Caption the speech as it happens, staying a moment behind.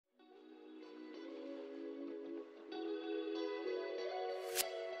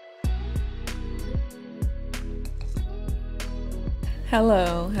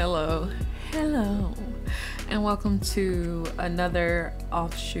Hello, hello, hello, and welcome to another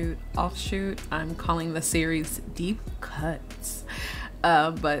offshoot. I'm calling the series Deep Cuts.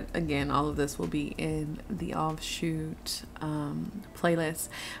 But again, all of this will be in the offshoot playlist.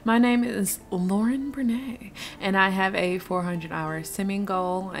 My name is Lauren Brenai, and I have a 400-hour simming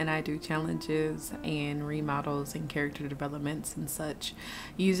goal, and I do challenges and remodels and character developments and such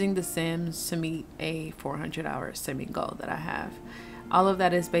using The Sims to meet a 400-hour simming goal that I have. All of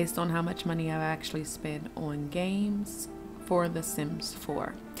that is based on how much money I've actually spent on games for The Sims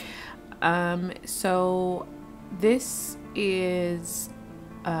 4. So this is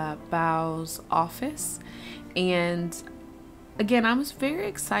Bao's office, and again, I was very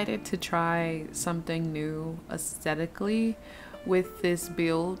excited to try something new aesthetically with this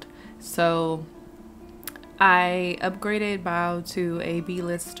build. So I upgraded Bao to a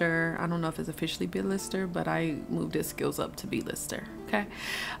B-lister. I don't know if it's officially B-lister, but I moved his skills up to B-lister. Okay.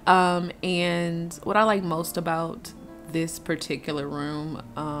 And what I like most about this particular room,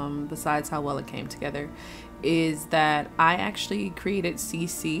 besides how well it came together, is that I actually created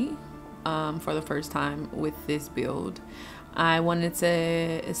CC for the first time with this build. I wanted to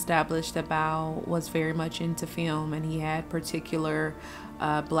establish that Bao was very much into film, and he had particular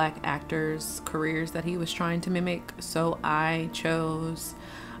black actors' careers that he was trying to mimic. So I chose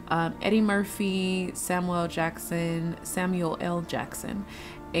Eddie Murphy, Samuel L. Jackson,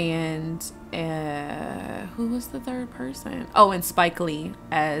 and who was the third person? Oh, and Spike Lee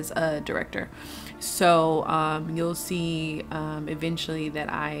as a director. So you'll see eventually that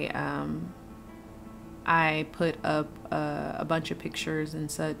I put up a bunch of pictures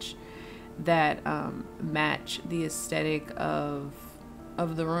and such that match the aesthetic of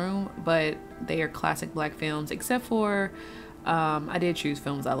the room, but they are classic black films, except for I did choose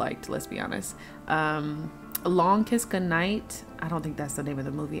films I liked, let's be honest. Long Kiss Goodnight, I don't think that's the name of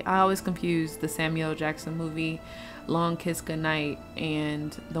the movie. I always confuse the Samuel Jackson movie Long Kiss Goodnight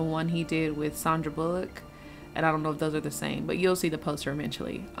and the one he did with Sandra Bullock, and I don't know if those are the same, but you'll see the poster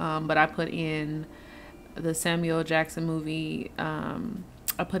eventually. But I put in the Samuel Jackson movie,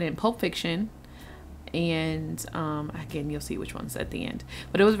 I put in Pulp Fiction, and again, you'll see which one's at the end.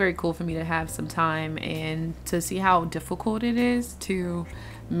 But it was very cool for me to have some time and to see how difficult it is to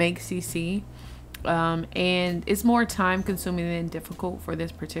make CC. And it's more time consuming than difficult for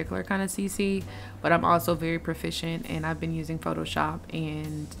this particular kind of CC, but I'm also very proficient, and I've been using Photoshop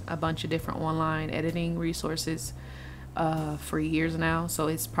and a bunch of different online editing resources for years now, so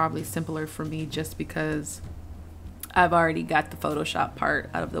it's probably simpler for me just because I've already got the Photoshop part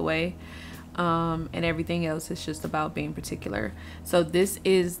out of the way. And everything else is just about being particular. So this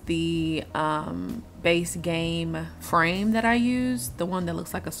is the base game frame that I use, the one that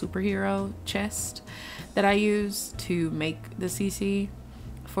looks like a superhero chest that I use to make the CC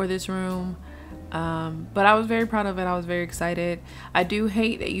for this room. But I was very proud of it. I was very excited. I do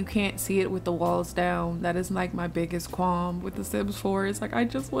hate that you can't see it with the walls down. That is like my biggest qualm with The Sims 4. It's like, I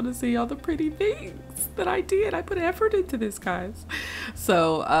just want to see all the pretty things that I did. I put effort into this, guys.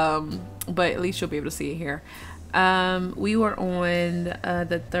 So, but at least you'll be able to see it here. We were on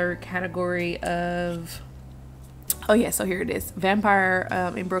the third category of, oh yeah, so here it is.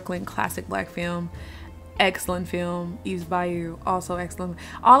 Vampire in Brooklyn, classic black film. Excellent film. Eve's Bayou, also excellent.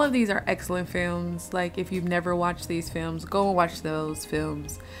 All of these are excellent films. Like, if you've never watched these films, go and watch those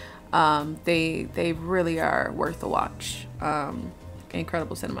films. They really are worth a watch.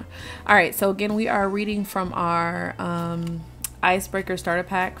 Incredible cinema. All right, so again, we are reading from our Icebreaker starter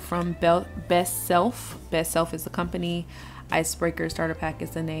pack from Best Self. Best Self is the company. Icebreaker starter pack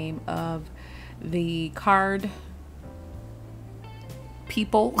is the name of the card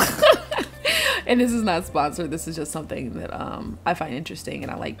people. And this is not sponsored. This is just something that I find interesting,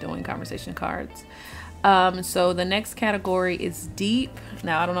 and I like doing conversation cards. So the next category is deep.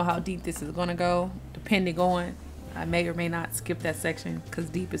 Now, I don't know how deep this is going to go, depending on, I may or may not skip that section, because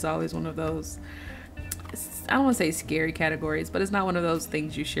deep is always one of those, I don't want to say scary categories, but it's not one of those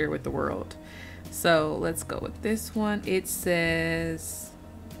things you share with the world. So let's go with this one. It says,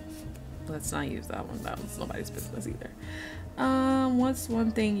 let's not use that one. That was nobody's business either. What's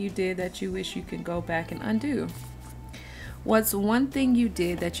one thing you did that you wish you could go back and undo? What's one thing you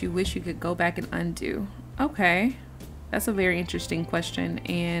did that you wish you could go back and undo? Okay, that's a very interesting question.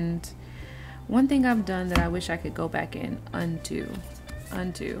 And one thing I've done that I wish I could go back and undo.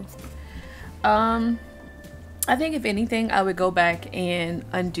 I think if anything, I would go back and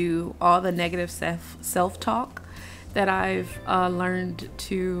undo all the negative self-talk that I've learned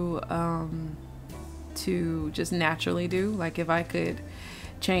to just naturally do. Like, if I could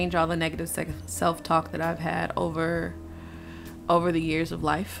change all the negative self-talk that I've had over over the years of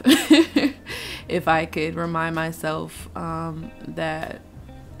life, if I could remind myself that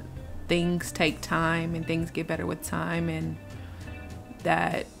things take time and things get better with time, and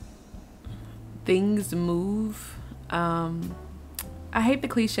that things move. I hate the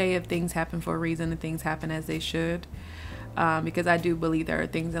cliche of things happen for a reason and things happen as they should, because I do believe there are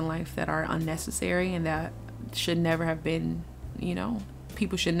things in life that are unnecessary and that should never have been,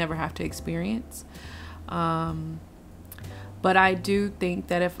 people should never have to experience. But I do think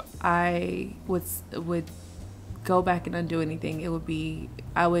that if I would go back and undo anything,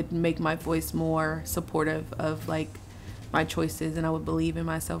 I would make my voice more supportive of like my choices, and I would believe in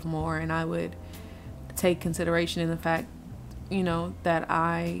myself more, and I would take consideration in the fact, that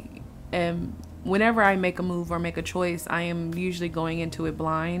I am, whenever I make a move or make a choice, I am usually going into it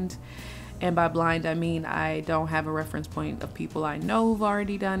blind. And by blind, I mean I don't have a reference point of people I know who've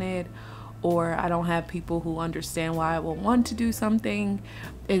already done it, or I don't have people who understand why I will want to do something.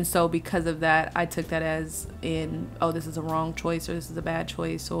 And so because of that, I took that as in, oh, this is a wrong choice, or this is a bad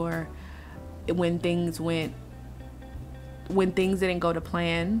choice. Or when things didn't go to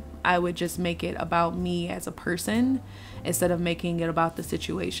plan, I would just make it about me as a person instead of making it about the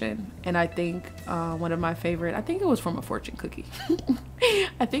situation. And I think one of my favorite, I think it was from a fortune cookie.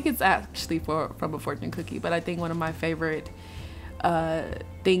 I think it's actually from a fortune cookie, but I think one of my favorite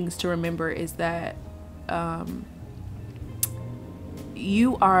things to remember is that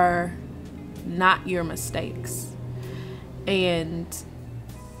you are not your mistakes. And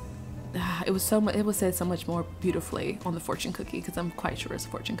it was said so much more beautifully on the fortune cookie, because I'm quite sure it's a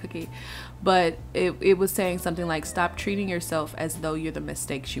fortune cookie, but it was saying something like, stop treating yourself as though you're the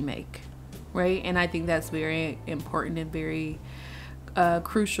mistakes you make, right? And I think that's very important and very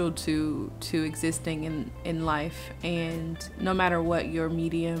crucial to existing in life. And no matter what your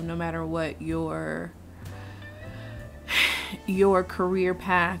medium, no matter what your career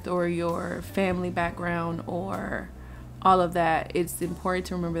path or your family background or all of that, it's important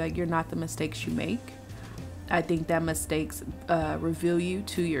to remember that you're not the mistakes you make. I think that mistakes reveal you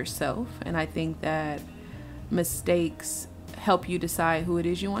to yourself, and I think that mistakes help you decide who it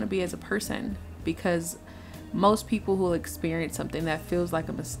is you want to be as a person, because most people who will experience something that feels like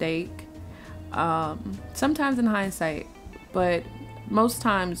a mistake, sometimes in hindsight, but most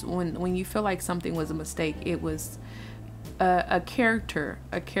times when you feel like something was a mistake, it was a character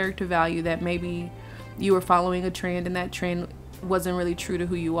value that maybe you were following a trend, and that trend wasn't really true to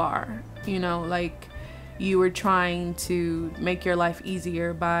who you are. Like you were trying to make your life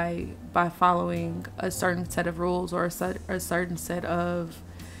easier by following a certain set of rules or a certain set of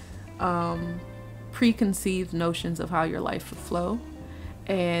preconceived notions of how your life would flow.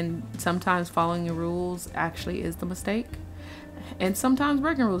 And sometimes following the rules actually is the mistake, and sometimes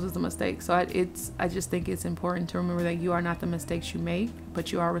breaking rules is the mistake. So I just think it's important to remember that you are not the mistakes you make,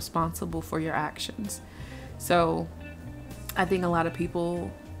 but you are responsible for your actions. So I think a lot of people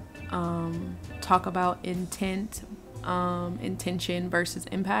talk about intention versus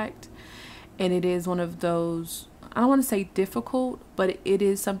impact, and it is one of those, I don't want to say difficult, but it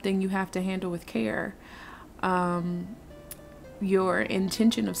is something you have to handle with care. Your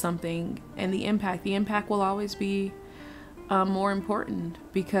intention of something and the impact will always be more important,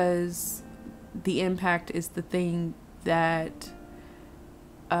 because the impact is the thing that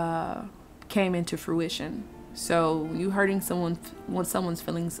came into fruition. So you hurting someone's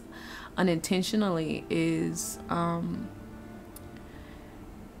feelings unintentionally is a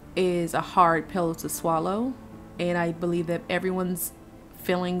hard pill to swallow. And I believe that everyone's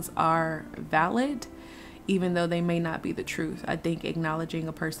feelings are valid, even though they may not be the truth. I think acknowledging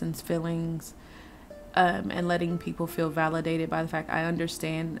a person's feelings and letting people feel validated by the fact, I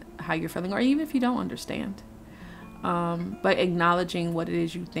understand how you're feeling, or even if you don't understand, but acknowledging what it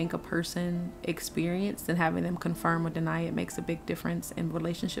is you think a person experienced and having them confirm or deny it makes a big difference in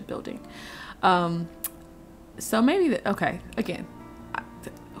relationship building. So maybe okay, again,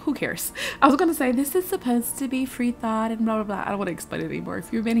 who cares? I was gonna say this is supposed to be free thought and blah blah blah. I don't want to explain it anymore.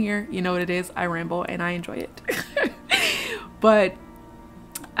 If you've been here, you know what it is. I ramble and I enjoy it. But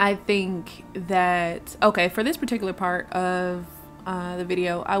I think that, okay, for this particular part of the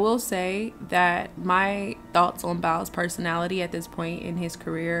video, I will say that my thoughts on Bao's personality at this point in his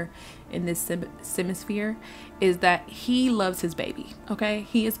career in this hemisphere is that he loves his baby. Okay,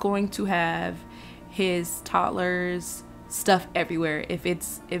 he is going to have his toddlers stuff everywhere. If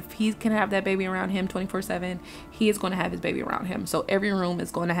he can have that baby around him 24/7, he is going to have his baby around him. So every room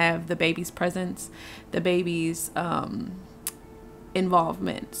is going to have the baby's presence, the baby's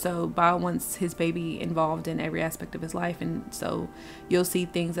involvement. So Bao wants his baby involved in every aspect of his life, and so you'll see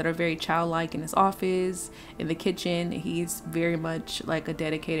things that are very childlike in his office, in the kitchen. He's very much like a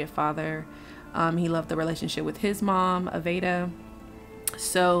dedicated father. He loved the relationship with his mom, Aveda,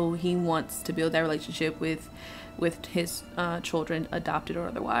 so he wants to build that relationship with his children, adopted or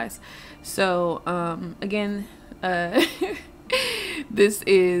otherwise. So again, this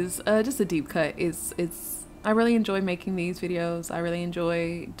is just a deep cut. I really enjoy making these videos. I really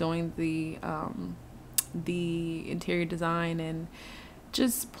enjoy doing the interior design and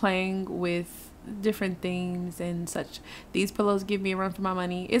just playing with different themes and such. These pillows give me a run for my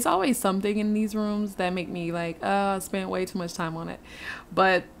money. It's always something in these rooms that make me like, oh, I spent way too much time on it.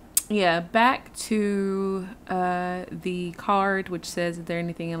 But yeah, back to the card, which says, is there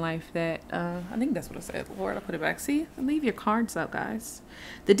anything in life that I think that's what it says. Lord, I'll put it back. See, leave your cards up, guys.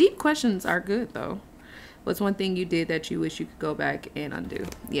 The deep questions are good though. What's one thing you did that you wish you could go back and undo?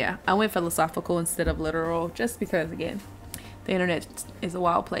 Yeah, I went philosophical instead of literal, just because, again, the internet is a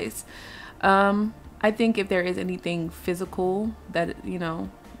wild place. I think if there is anything physical that, you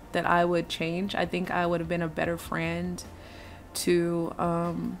know, that I would change, I think I would have been a better friend to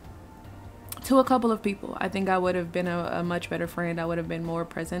a couple of people. I think I would have been a much better friend. I would have been more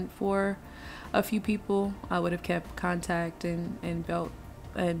present for a few people. I would have kept contact and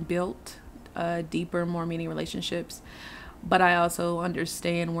built deeper, more meaning relationships. But I also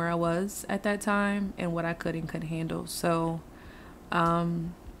understand where I was at that time and what I could and couldn't handle. So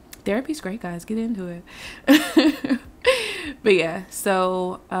therapy's great, guys. Get into it. But yeah,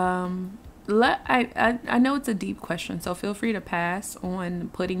 so I know it's a deep question, so feel free to pass on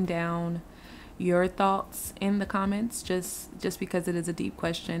putting down your thoughts in the comments, just because it is a deep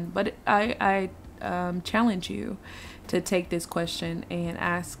question. But I challenge you to take this question and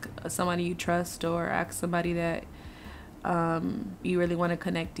ask somebody you trust, or ask somebody that you really want to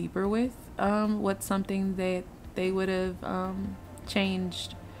connect deeper with. What's something that they would have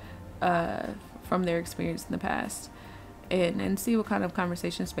changed from their experience in the past, and see what kind of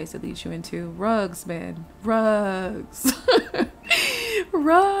conversation space it leads you into. Rugs, man, rugs.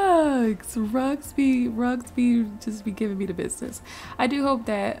 rugs be just be giving me the business. I do hope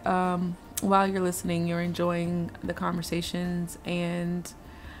that while you're listening, you're enjoying the conversations and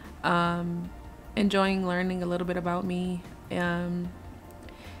enjoying learning a little bit about me. And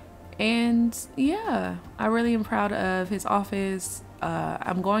yeah, I really am proud of his office.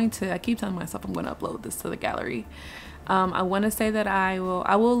 I keep telling myself I'm going to upload this to the gallery. I want to say that I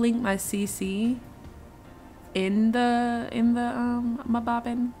will link my CC in the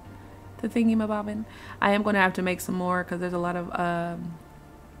mabobbin, the thingy mabobbin. I am going to have to make some more, because there's a lot of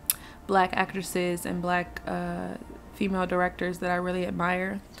black actresses and black female directors that I really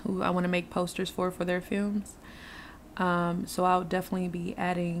admire, who I want to make posters for their films. So I'll definitely be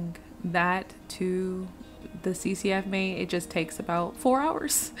adding that to the CC I've made. It just takes about 4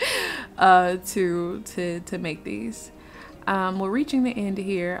 hours to make these. We're reaching the end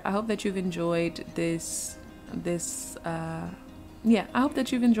here. I hope that you've enjoyed this yeah, I hope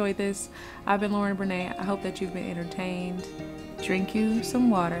that you've enjoyed this. I've been Lauren Brenai. I hope that you've been entertained. Drink you some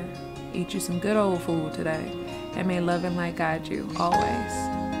water, eat you some good old food today, and may love and light guide you always.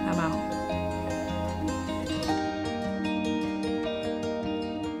 I'm out.